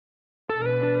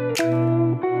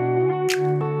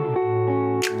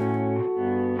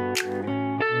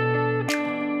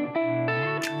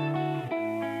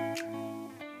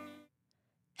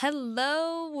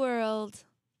Hello, world.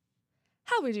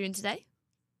 How are we doing today?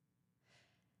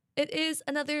 It is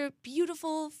another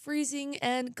beautiful, freezing,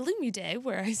 and gloomy day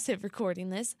where I sit recording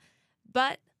this,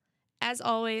 but as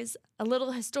always, a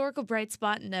little historical bright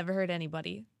spot never hurt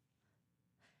anybody.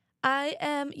 I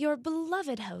am your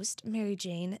beloved host, Mary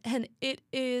Jane, and it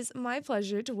is my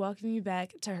pleasure to welcome you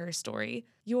back to Her Story,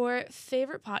 your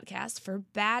favorite podcast for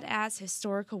badass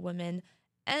historical women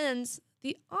and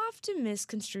the often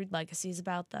misconstrued legacies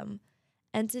about them.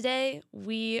 And today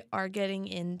we are getting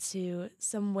into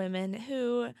some women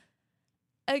who,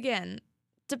 again,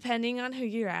 depending on who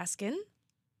you're asking,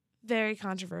 very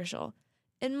controversial.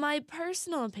 In my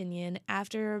personal opinion,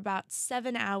 after about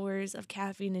 7 hours of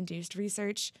caffeine-induced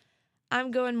research,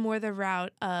 I'm going more the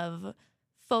route of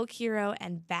folk hero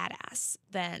and badass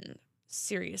than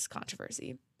serious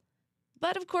controversy.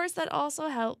 But of course, that also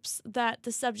helps that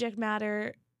the subject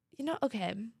matter, you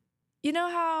know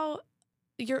how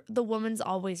the woman's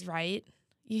always right?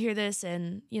 You hear this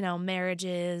in,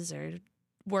 marriages or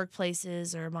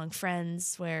workplaces or among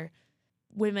friends where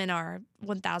women are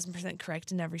 1000%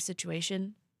 correct in every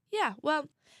situation. Yeah, well,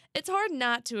 it's hard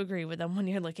not to agree with them when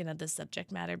you're looking at this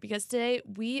subject matter because today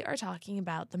we are talking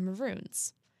about the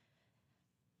Maroons.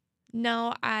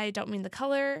 No, I don't mean the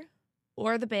color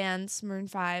or the bands, Maroon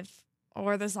 5,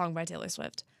 or the song by Taylor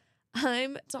Swift.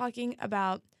 I'm talking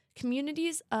about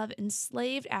communities of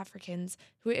enslaved Africans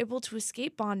who were able to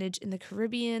escape bondage in the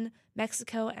Caribbean,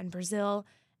 Mexico, and Brazil,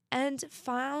 and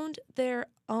found their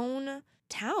own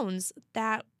towns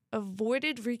that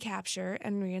avoided recapture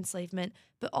and re-enslavement,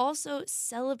 but also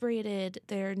celebrated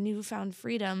their newfound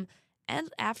freedom and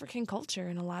African culture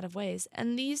in a lot of ways.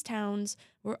 And these towns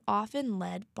were often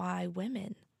led by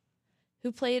women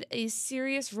who played a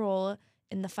serious role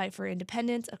in the fight for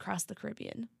independence across the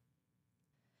Caribbean.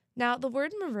 Now, the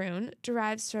word maroon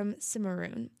derives from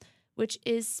cimarron, which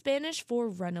is Spanish for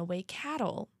runaway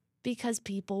cattle, because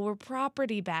people were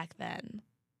property back then.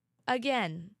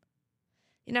 Again,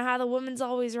 you know how the woman's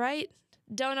always right?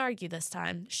 Don't argue this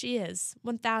time. She is.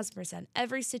 1000%.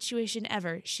 Every situation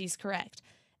ever, she's correct.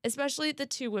 Especially the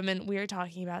two women we are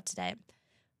talking about today.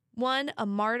 One, a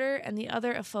martyr, and the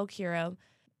other, a folk hero.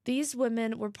 These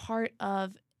women were part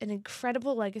of an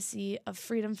incredible legacy of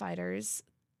freedom fighters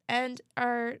and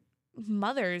are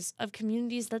mothers of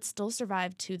communities that still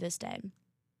survive to this day.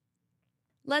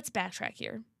 Let's backtrack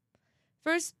here.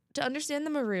 First, to understand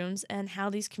the Maroons and how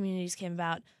these communities came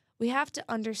about, we have to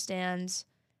understand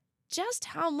just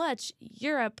how much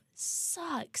Europe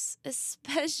sucks,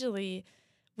 especially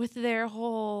with their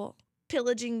whole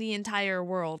pillaging the entire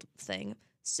world thing.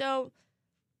 So,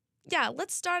 yeah,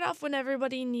 let's start off when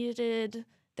everybody needed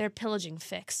their pillaging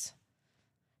fix.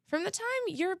 From the time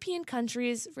European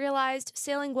countries realized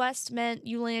sailing west meant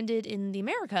you landed in the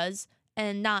Americas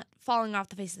and not falling off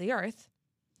the face of the earth,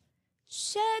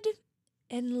 said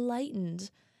enlightened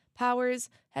powers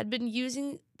had been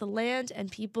using the land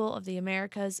and people of the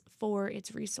Americas for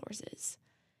its resources.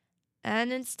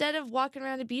 And instead of walking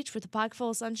around a beach with a pocket full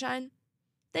of sunshine,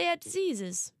 they had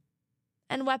diseases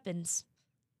and weapons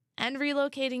and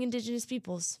relocating indigenous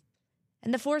peoples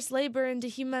and the forced labor and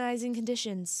dehumanizing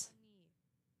conditions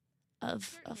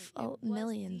of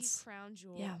millions. The crown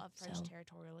jewel of French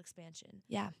territorial expansion.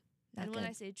 Yeah, not and good. when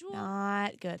I say jewel,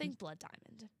 Not good. think blood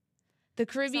diamond. The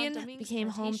Caribbean Saint-Domingue's became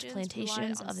home to plantations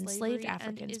plantations relied on of enslaved slavery and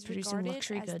Africans is producing regarded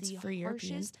luxury as goods the for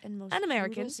Europeans harshest and most and brutal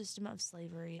Americans. system of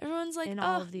slavery. Everyone's like, in oh,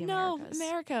 all of the no, Americas.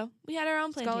 America. We had our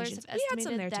own Scholars plantations. have We had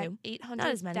some estimated there that too.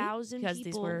 800,000 because these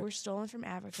people were were stolen from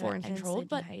Africa foreign and controlled. enslaved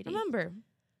But in Haiti. remember,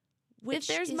 Which if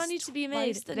there's is money to be twice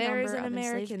made, the there is number an of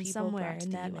enslaved American people somewhere brought to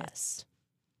in the that US. list.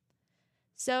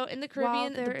 So in the While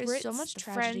Caribbean, there the is Brits, so much the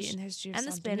tragedy French, in the history of and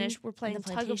the Saint-Domingue Spanish were and playing the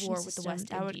tug of plantation war with the system West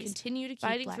that would Indies, continue to keep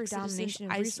fighting black for domination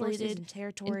citizens of resources isolated and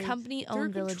territory in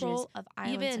company-owned through villages, control of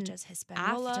islands even such as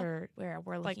Hispaniola, after, where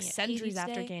we're looking like at centuries Haiti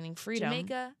after today, gaining freedom.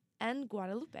 Jamaica, and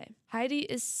Guadalupe. Haiti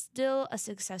is still a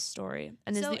success story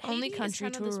and is So the only Haiti is country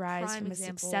kind of to this arise prime from a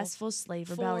example successful slave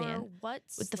for rebellion, what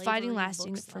with the fighting slavery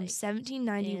lasting looks from like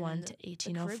 1791 in to the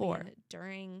 1804. Caribbean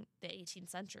during the 18th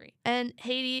century. And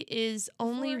Haiti is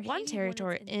only Before one Haiti won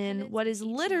territory its in independence what in is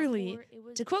literally, 1804, it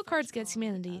was to the quote French Cards Against colony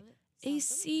Humanity, of a Saint-Domingue.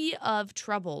 sea of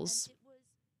troubles.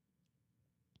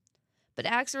 But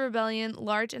acts of rebellion,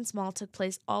 large and small, took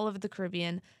place all over the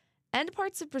Caribbean and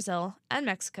parts of Brazil and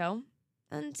Mexico,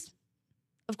 and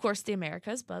of course the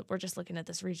Americas, but we're just looking at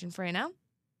this region for right now.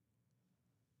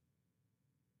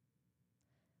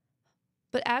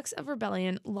 But acts of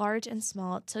rebellion, large and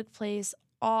small, took place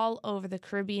all over the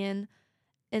Caribbean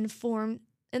in the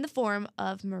form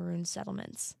of maroon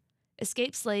settlements.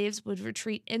 Escaped slaves would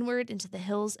retreat inward into the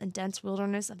hills and dense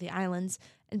wilderness of the islands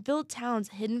and build towns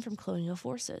hidden from colonial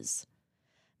forces.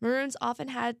 Maroons often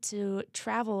had to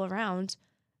travel around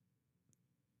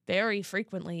very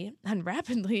frequently and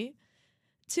rapidly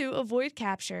to avoid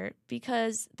capture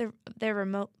because their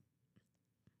remote.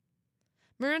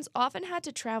 Maroons often had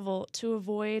to travel to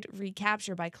avoid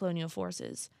recapture by colonial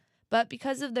forces, but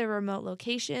because of their remote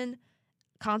location,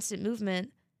 constant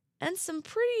movement, and some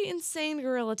pretty insane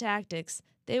guerrilla tactics,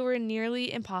 they were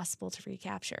nearly impossible to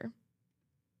recapture.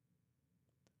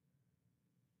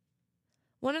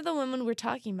 One of the women we're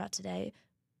talking about today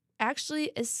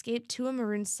actually escaped to a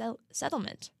Maroon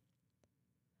settlement.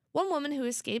 One woman who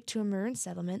escaped to a Maroon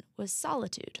settlement was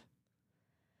Solitude.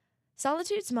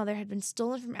 Solitude's mother had been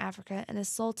stolen from Africa and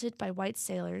assaulted by white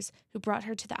sailors who brought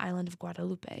her to the island of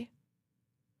Guadeloupe.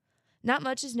 Not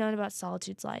much is known about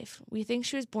Solitude's life. We think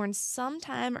she was born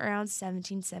sometime around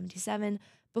 1777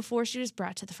 before she was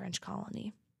brought to the French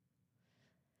colony.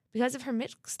 Because of her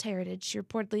mixed heritage, she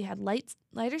reportedly had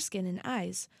lighter skin and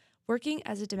eyes, working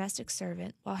as a domestic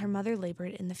servant while her mother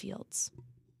labored in the fields.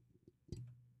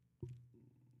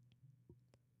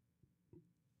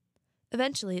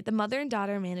 Eventually, the mother and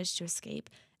daughter managed to escape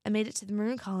and made it to the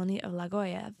Maroon colony of La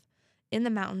Goyave in the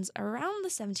mountains around the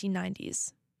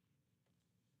 1790s.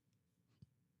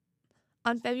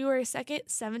 On February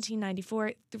 2nd,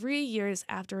 1794, 3 years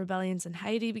after rebellions in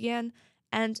Haiti began,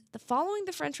 and following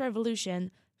the French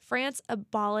Revolution, France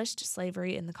abolished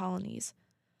slavery in the colonies.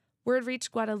 Word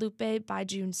reached Guadeloupe by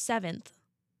June 7th.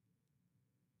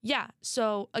 Yeah,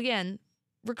 so again,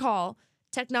 recall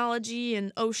technology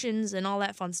and oceans and all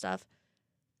that fun stuff.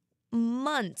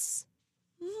 Months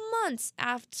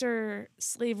after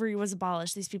slavery was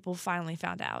abolished, these people finally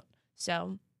found out.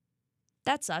 So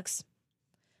that sucks.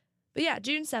 But yeah,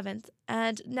 June 7th,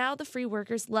 and now the free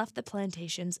workers left the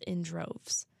plantations in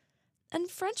droves. And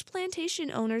French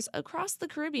plantation owners across the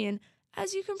Caribbean,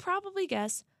 as you can probably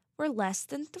guess, were less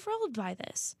than thrilled by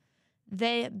this.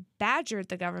 They badgered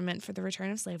the government for the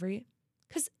return of slavery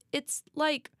because it's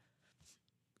like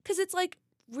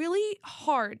really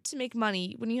hard to make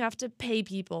money when you have to pay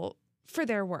people for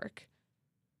their work.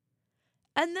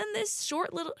 And then this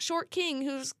short king,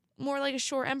 who's more like a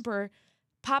short emperor,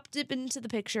 popped up into the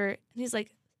picture, and he's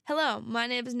like, "Hello, my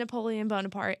name is Napoleon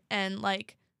Bonaparte," and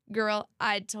like, girl,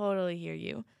 I totally hear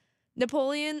you.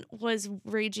 Napoleon was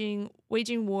waging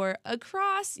war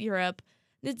across Europe.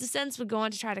 His descendants would go on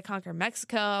to try to conquer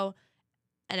Mexico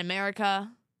and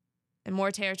America and more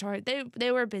territory.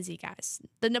 They were busy guys.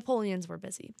 The Napoleons were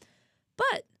busy.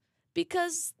 But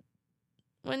because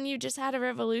when you just had a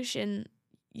revolution,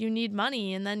 you need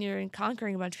money, and then you're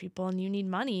conquering a bunch of people and you need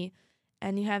money,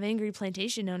 and you have angry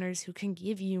plantation owners who can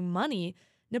give you money,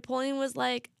 Napoleon was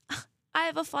like, I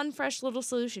have a fun, fresh little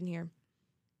solution here.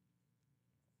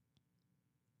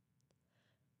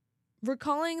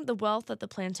 Recalling the wealth that the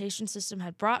plantation system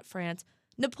had brought France,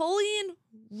 Napoleon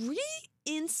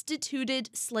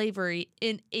reinstituted slavery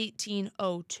in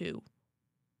 1802.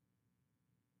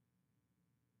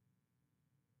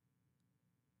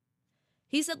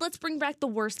 He said, let's bring back the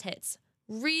worst hits.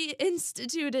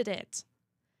 Reinstituted it.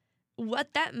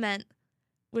 What that meant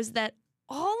was that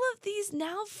all of these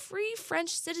now free French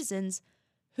citizens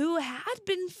who had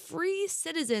been free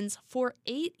citizens for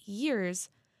 8 years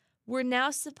were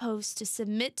now supposed to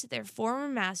submit to their former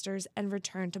masters and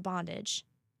return to bondage.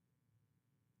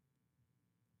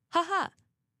 Haha.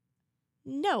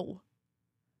 No.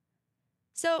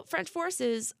 So French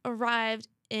forces arrived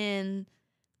in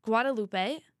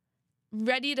Guadeloupe,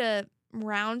 ready to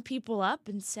round people up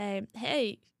and say,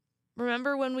 hey,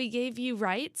 remember when we gave you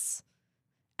rights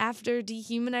after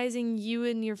dehumanizing you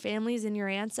and your families and your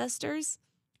ancestors?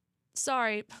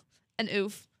 Sorry, and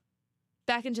oof.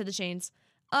 Back into the chains.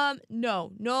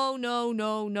 No.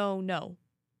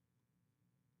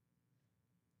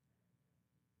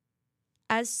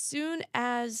 As soon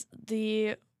as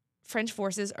the French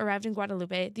forces arrived in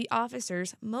Guadeloupe, the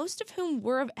officers, most of whom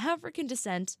were of African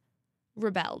descent,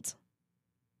 rebelled.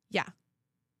 Yeah.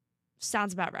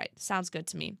 Sounds about right. Sounds good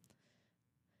to me.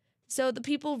 So the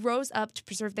people rose up to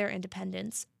preserve their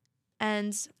independence,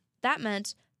 and that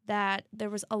meant that there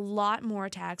was a lot more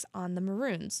attacks on the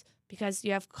Maroons because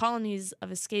you have colonies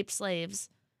of escaped slaves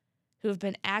who have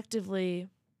been actively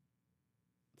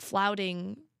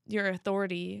flouting your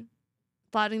authority,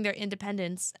 flouting their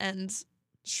independence, and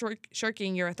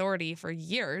shirking your authority for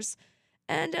years.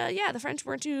 And the French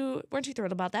weren't too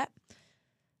thrilled about that.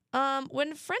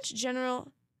 When French General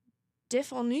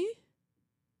Defonu,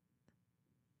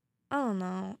 I don't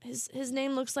know, his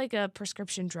name looks like a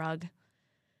prescription drug.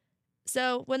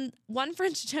 So when one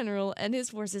French general and his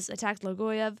forces attacked La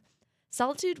Goyave,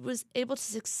 Solitude was able to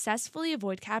successfully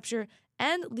avoid capture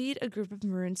and lead a group of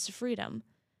Maroons to freedom.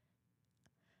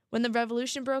 When the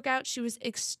revolution broke out, she was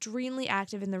extremely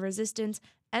active in the resistance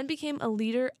and became a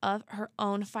leader of her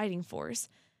own fighting force.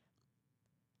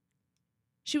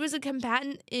 She was a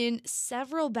combatant in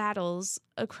several battles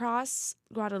across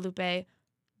Guadalupe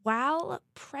while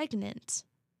pregnant,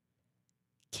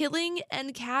 killing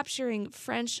and capturing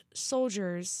French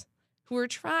soldiers who were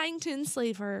trying to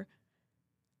enslave her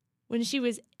when she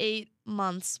was 8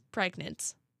 months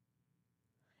pregnant.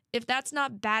 If that's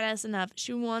not badass enough,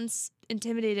 she once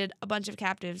intimidated a bunch of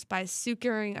captives by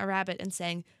securing a rabbit and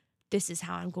saying, "This is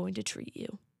how I'm going to treat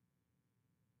you."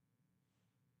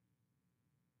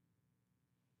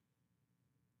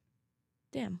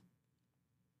 Damn.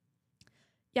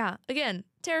 Yeah, again,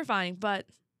 terrifying, but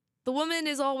the woman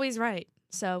is always right,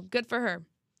 so good for her.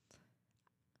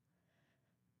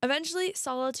 Eventually,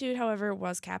 Solitude, however,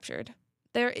 was captured.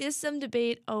 There is some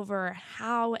debate over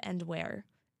how and where,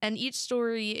 and each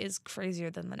story is crazier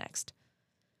than the next.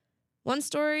 One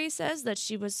story says that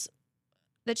she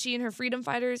and her freedom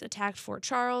fighters attacked Fort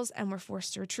Charles and were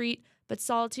forced to retreat, but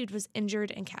Solitude was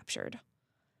injured and captured.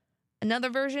 Another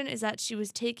version is that she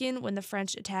was taken when the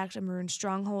French attacked a Maroon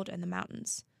stronghold in the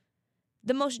mountains.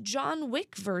 The most John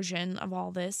Wick version of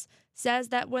all this says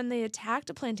that when they attacked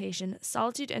a plantation,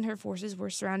 Solitude and her forces were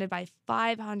surrounded by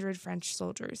 500 French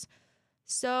soldiers.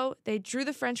 So they drew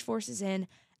the French forces in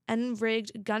and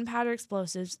rigged gunpowder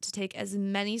explosives to take as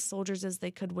many soldiers as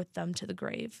they could with them to the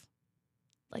grave.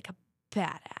 Like a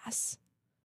badass.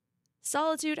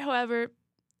 Solitude, however,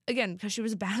 again, because she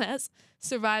was a badass,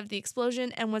 survived the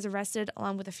explosion and was arrested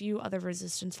along with a few other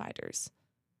resistance fighters.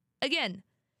 Again,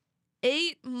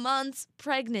 8 months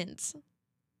pregnant.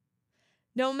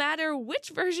 No matter which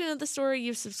version of the story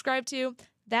you subscribe to,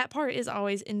 that part is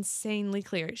always insanely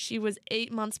clear. She was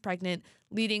 8 months pregnant,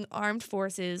 leading armed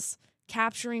forces,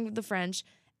 capturing the French,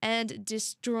 and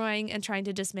destroying and trying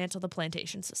to dismantle the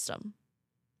plantation system.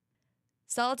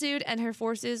 Solitude and her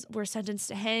forces were sentenced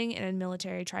to hang in a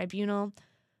military tribunal,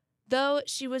 though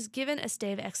she was given a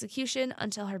stay of execution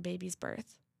until her baby's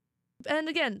birth. And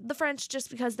again, the French, just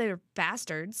because they were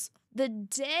bastards, the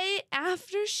day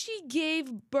after she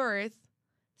gave birth,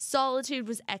 Solitude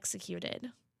was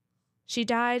executed. She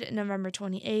died November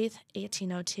 28th,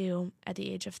 1802, at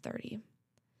the age of 30.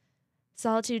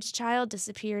 Solitude's child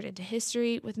disappeared into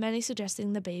history, with many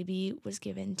suggesting the baby was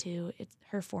given to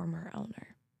her former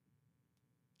owner.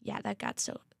 Yeah, that got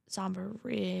so somber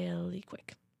really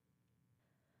quick.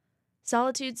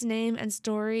 Solitude's name and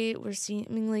story were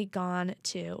seemingly gone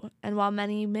too, and while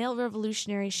many male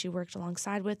revolutionaries she worked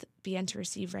alongside with began to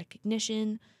receive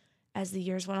recognition as the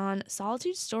years went on,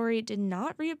 Solitude's story did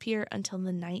not reappear until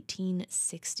the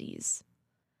 1960s.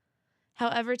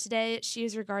 However, today she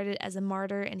is regarded as a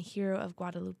martyr and hero of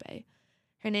Guadalupe.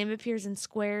 Her name appears in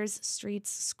squares, streets,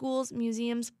 schools,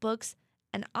 museums, books,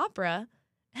 and opera,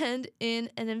 and in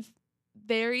a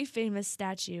very famous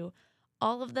statue,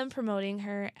 all of them promoting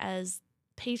her as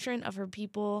patron of her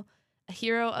people, a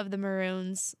hero of the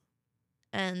Maroons,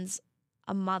 and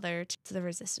a mother to the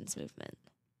resistance movement.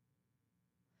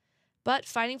 But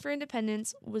fighting for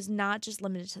independence was not just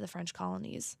limited to the French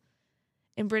colonies.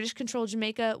 In British-controlled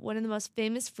Jamaica, one of the most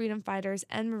famous freedom fighters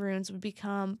and Maroons would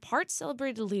become part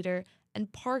celebrated leader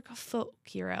and part folk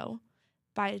hero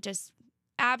by just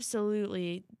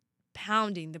absolutely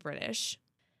pounding the British.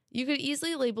 You could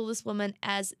easily label this woman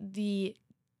as the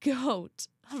GOAT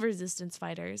of resistance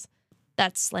fighters.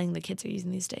 That's slang the kids are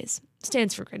using these days.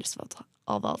 Stands for greatest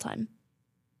of all time.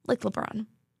 Like LeBron.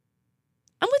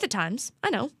 I'm with the times, I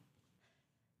know.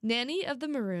 Nanny of the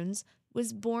Maroons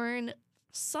was born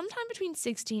sometime between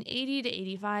 1680 to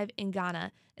 85 in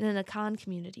Ghana in an Akan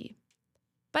community.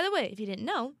 By the way, if you didn't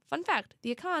know, fun fact,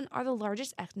 the Akan are the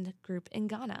largest ethnic group in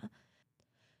Ghana.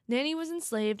 Nanny was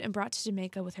enslaved and brought to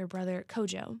Jamaica with her brother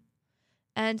Kojo,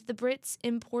 and the Brits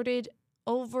imported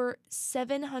over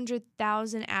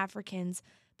 700,000 Africans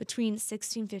between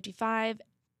 1655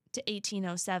 to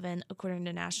 1807, according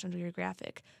to National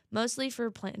Geographic, mostly for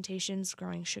plantations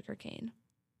growing sugarcane.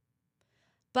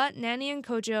 But Nanny and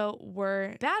Kojo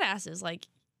were badasses, like,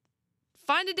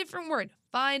 find a different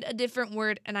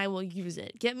word and I will use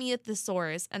it. Get me a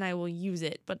thesaurus and I will use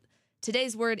it, but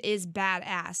today's word is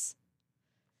badass.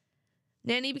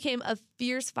 Nanny became a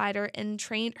fierce fighter and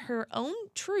trained her own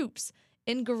troops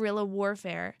in guerrilla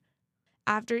warfare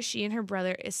after she and her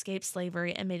brother escaped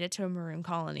slavery and made it to a Maroon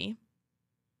colony.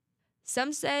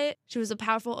 Some say she was a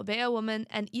powerful Obeah woman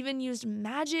and even used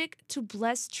magic to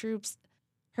bless troops.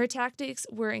 Her tactics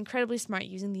were incredibly smart,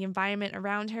 using the environment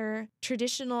around her,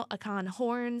 traditional Akan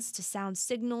horns to sound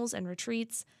signals and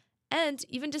retreats, and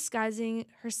even disguising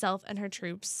herself and her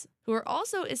troops, who were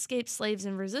also escaped slaves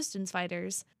and resistance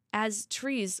fighters, as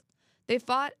trees. They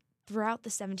fought throughout the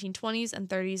 1720s and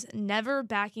 30s, never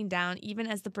backing down even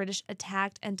as the British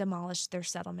attacked and demolished their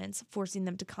settlements, forcing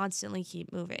them to constantly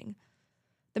keep moving.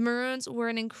 The Maroons were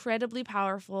an incredibly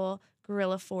powerful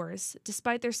guerrilla force,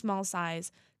 despite their small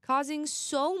size, causing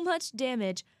so much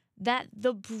damage that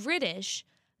the British,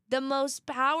 the most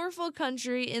powerful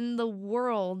country in the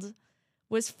world,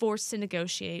 was forced to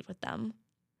negotiate with them.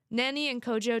 Nani and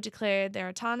Kojo declared their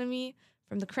autonomy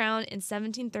from the crown in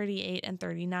 1738 and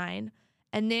 39,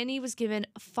 and Nani was given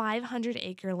a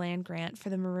 500-acre land grant for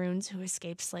the Maroons who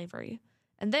escaped slavery.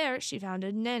 And there she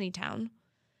founded Nannytown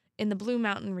in the Blue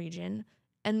Mountain region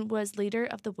and was leader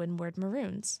of the Windward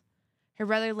Maroons. Her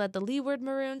brother led the Leeward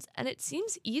Maroons, and it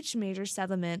seems each major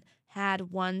settlement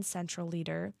had one central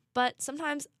leader, but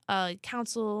sometimes a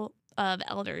council of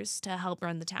elders to help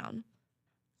run the town.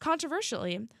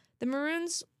 Controversially, the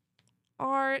Maroons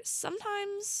are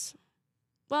sometimes,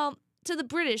 well, to the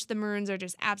British, the Maroons are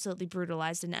just absolutely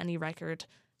brutalized in any record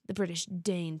the British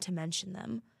deign to mention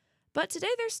them. But today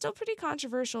they're still pretty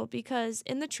controversial because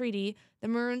in the treaty, the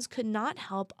Maroons could not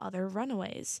help other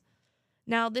runaways.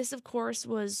 Now, this, of course,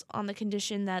 was on the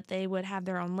condition that they would have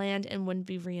their own land and wouldn't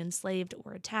be re-enslaved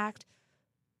or attacked.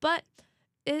 But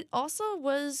it also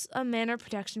was a manner of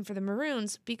protection for the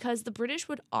Maroons because the British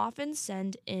would often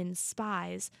send in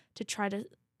spies to try to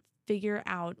figure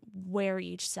out where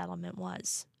each settlement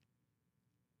was.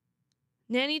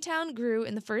 Nannytown grew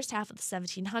in the first half of the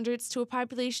 1700s to a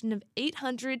population of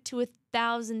 800 to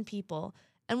 1,000 people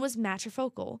and was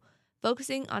matrifocal,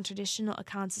 focusing on traditional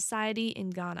Akan society in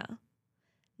Ghana.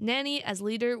 Nanny, as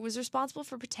leader, was responsible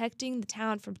for protecting the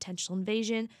town from potential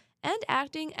invasion and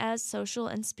acting as social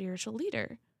and spiritual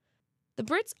leader. The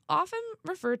Brits often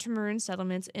referred to Maroon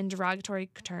settlements in derogatory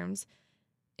terms,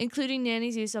 including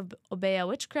Nanny's use of Obeah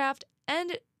witchcraft,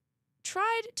 and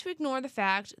tried to ignore the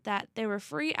fact that there were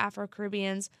free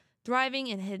Afro-Caribbeans thriving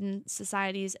in hidden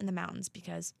societies in the mountains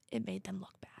because it made them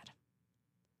look bad.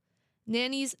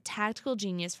 Nanny's tactical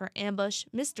genius for ambush,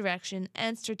 misdirection,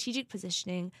 and strategic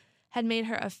positioning had made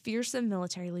her a fearsome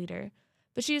military leader,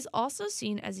 but she is also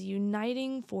seen as a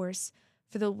uniting force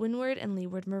for the Windward and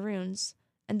Leeward Maroons.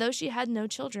 And though she had no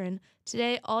children,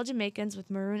 today all Jamaicans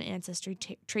with Maroon ancestry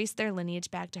trace their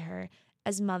lineage back to her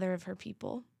as mother of her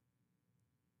people.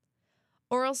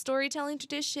 Oral storytelling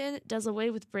tradition does away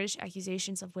with British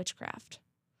accusations of witchcraft.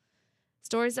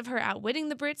 Stories of her outwitting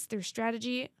the Brits through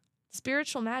strategy,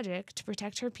 spiritual magic to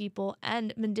protect her people,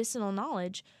 and medicinal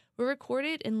knowledge were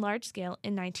recorded in large scale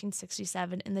in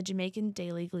 1967 in the Jamaican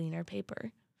Daily Gleaner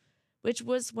paper, which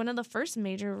was one of the first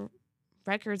major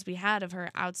records we had of her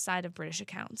outside of British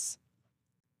accounts.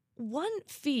 One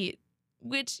feat,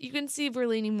 which you can see we're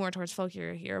leaning more towards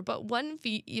folklore here, but one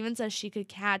feat even says she could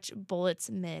catch bullets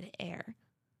mid-air.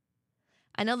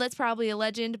 I know that's probably a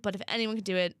legend, but if anyone could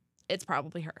do it, it's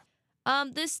probably her.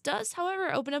 This does,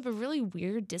 however, open up a really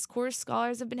weird discourse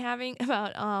scholars have been having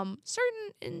about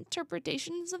certain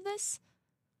interpretations of this.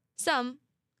 Some,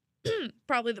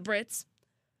 probably the Brits,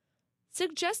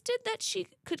 suggested that she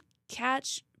could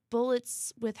catch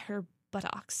bullets with her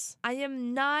buttocks. I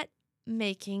am not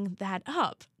making that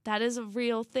up. That is a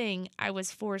real thing I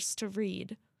was forced to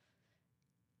read.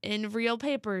 In real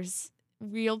papers,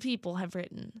 real people have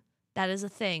written. That is a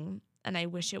thing, and I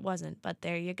wish it wasn't, but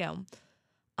there you go.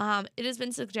 It has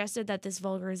been suggested that this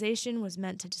vulgarization was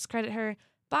meant to discredit her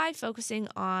by focusing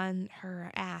on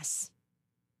her ass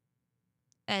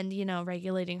and,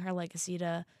 regulating her legacy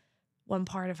to one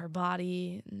part of her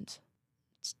body. And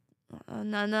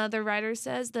another writer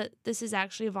says that this has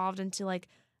actually evolved into like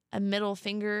a middle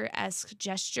finger-esque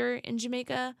gesture in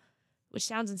Jamaica, which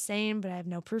sounds insane, but I have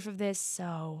no proof of this,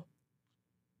 so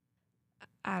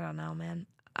I don't know, man.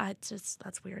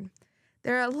 That's weird.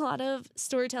 There are a lot of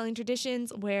storytelling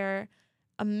traditions where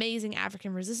amazing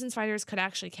African resistance fighters could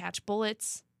actually catch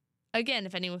bullets. Again,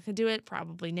 if anyone could do it,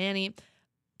 probably Nanny.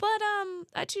 But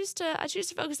I choose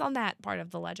to focus on that part of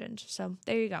the legend. So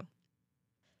there you go.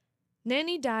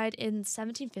 Nanny died in the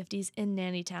 1750s in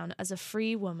Nannytown as a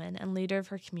free woman and leader of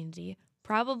her community,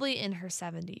 probably in her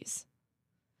 70s.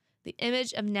 The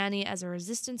image of Nanny as a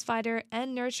resistance fighter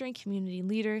and nurturing community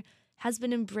leader has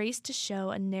been embraced to show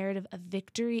a narrative of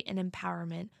victory and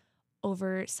empowerment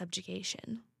over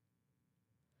subjugation.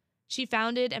 She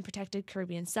founded and protected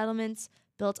Caribbean settlements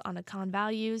built on Akan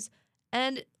values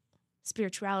and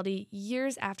spirituality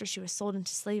years after she was sold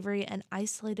into slavery and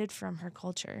isolated from her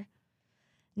culture.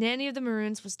 Nanny of the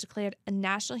Maroons was declared a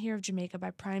National Hero of Jamaica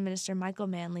by Prime Minister Michael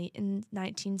Manley in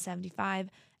 1975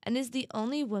 and is the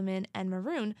only woman and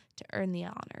Maroon to earn the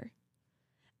honor.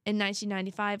 In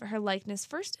 1995, her likeness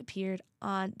first appeared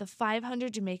on the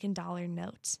 500 Jamaican dollar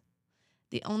note,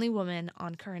 the only woman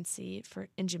on currency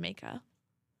in Jamaica.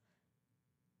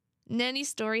 Nanny's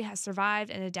story has survived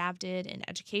and adapted in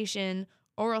education,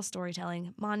 oral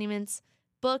storytelling, monuments,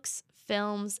 books,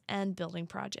 films, and building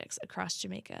projects across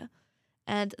Jamaica.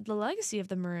 And the legacy of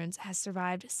the Maroons has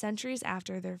survived centuries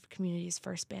after their communities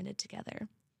first banded together,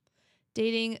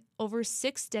 dating over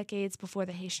 6 decades before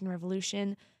the Haitian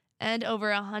Revolution and over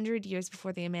 100 years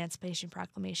before the Emancipation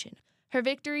Proclamation. Her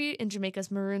victory in Jamaica's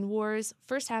Maroon Wars,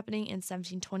 first happening in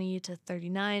 1720 to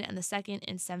 39 and the second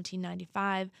in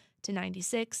 1795 to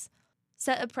 96,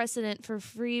 set a precedent for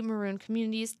free Maroon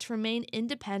communities to remain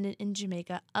independent in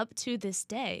Jamaica up to this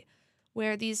day,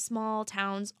 where these small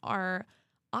towns are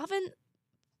often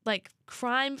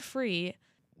crime-free,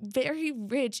 very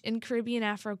rich in Caribbean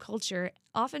Afro culture,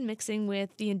 often mixing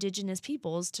with the indigenous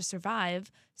peoples to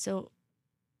survive. So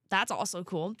that's also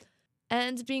cool.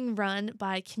 And being run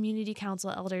by community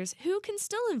council elders who can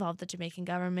still involve the Jamaican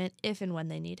government if and when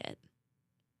they need it.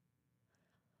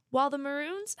 While the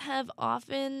Maroons have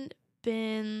often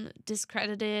been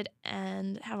discredited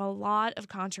and have a lot of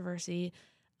controversy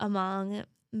among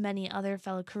many other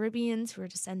fellow Caribbeans who are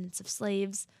descendants of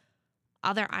slaves,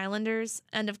 other islanders,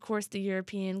 and of course the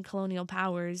European colonial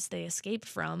powers they escaped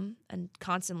from and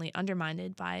constantly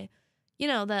undermined by,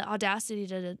 the audacity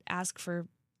to ask for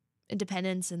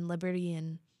independence and liberty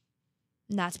and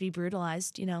not to be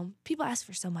brutalized. People ask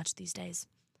for so much these days.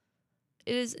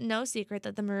 It is no secret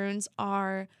that the Maroons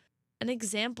are an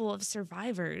example of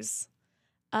survivors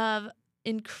of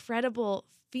incredible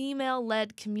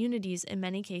female-led communities in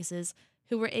many cases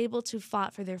who were able to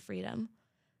fight for their freedom.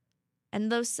 And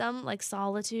though some, like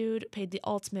Solitude, paid the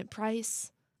ultimate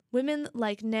price, women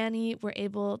like Nanny were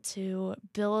able to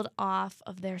build off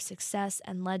of their success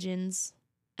and legends.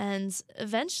 And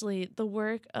eventually, the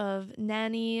work of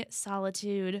Nanny,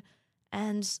 Solitude,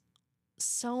 and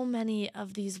so many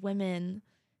of these women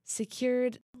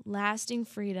secured lasting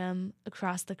freedom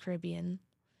across the Caribbean.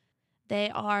 They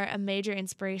are a major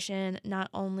inspiration not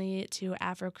only to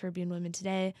Afro-Caribbean women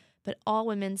today, but all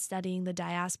women studying the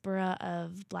diaspora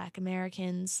of Black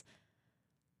Americans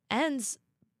and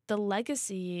the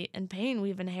legacy and pain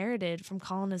we've inherited from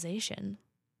colonization.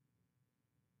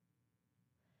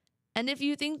 And if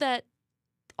you think that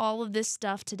all of this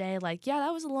stuff today,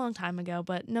 that was a long time ago,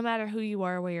 but no matter who you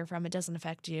are or where you're from, it doesn't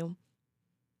affect you.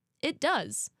 It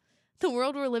does. The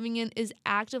world we're living in is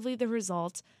actively the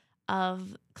result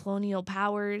of colonial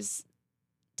powers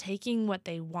taking what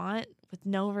they want with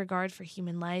no regard for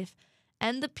human life,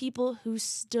 and the people who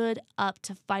stood up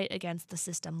to fight against the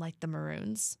system like the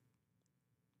Maroons.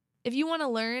 If you want to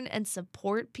learn and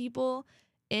support people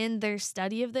in their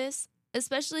study of this,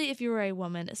 especially if you are a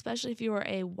woman, especially if you are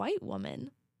a white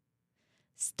woman,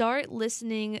 start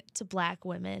listening to Black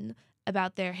women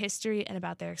about their history and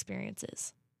about their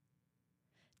experiences.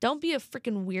 Don't be a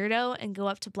freaking weirdo and go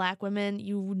up to Black women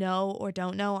you know or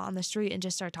don't know on the street and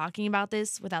just start talking about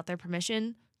this without their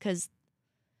permission, because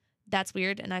that's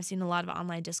weird, and I've seen a lot of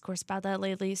online discourse about that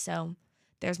lately, so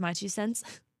there's my 2 cents.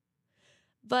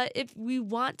 But if we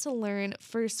want to learn,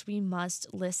 first we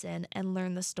must listen and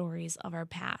learn the stories of our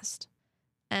past.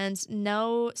 And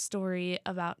no story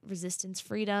about resistance,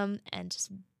 freedom, and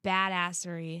just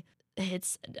badassery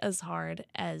hits as hard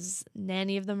as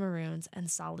Nanny of the Maroons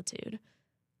and Solitude,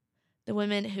 the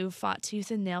women who fought tooth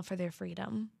and nail for their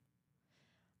freedom.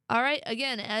 All right,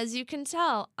 again, as you can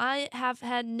tell, I have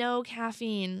had no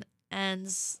caffeine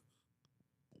and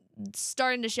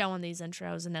starting to show on these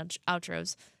intros and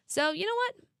outros. So, you know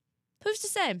what? Who's to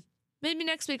say? Maybe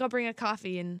next week I'll bring a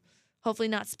coffee and hopefully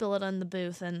not spill it on the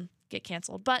booth and get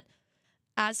canceled. But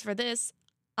as for this,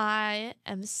 I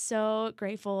am so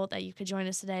grateful that you could join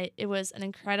us today. It was an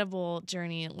incredible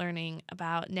journey learning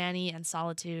about Nanny and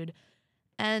Solitude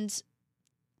and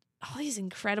all these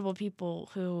incredible people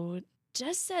who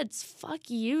just said fuck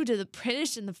you to the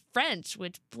British and the French,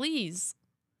 which please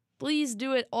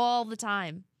do it all the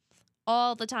time.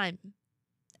 All the time.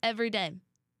 Every day.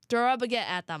 Throw a baguette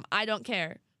at them. I don't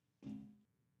care.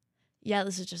 Yeah,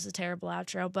 this is just a terrible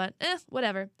outro, but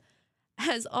whatever.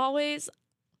 As always,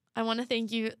 I want to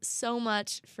thank you so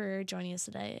much for joining us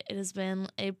today. It has been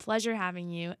a pleasure having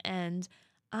you, and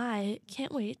I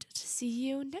can't wait to see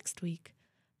you next week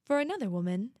for another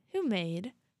woman who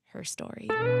made her story.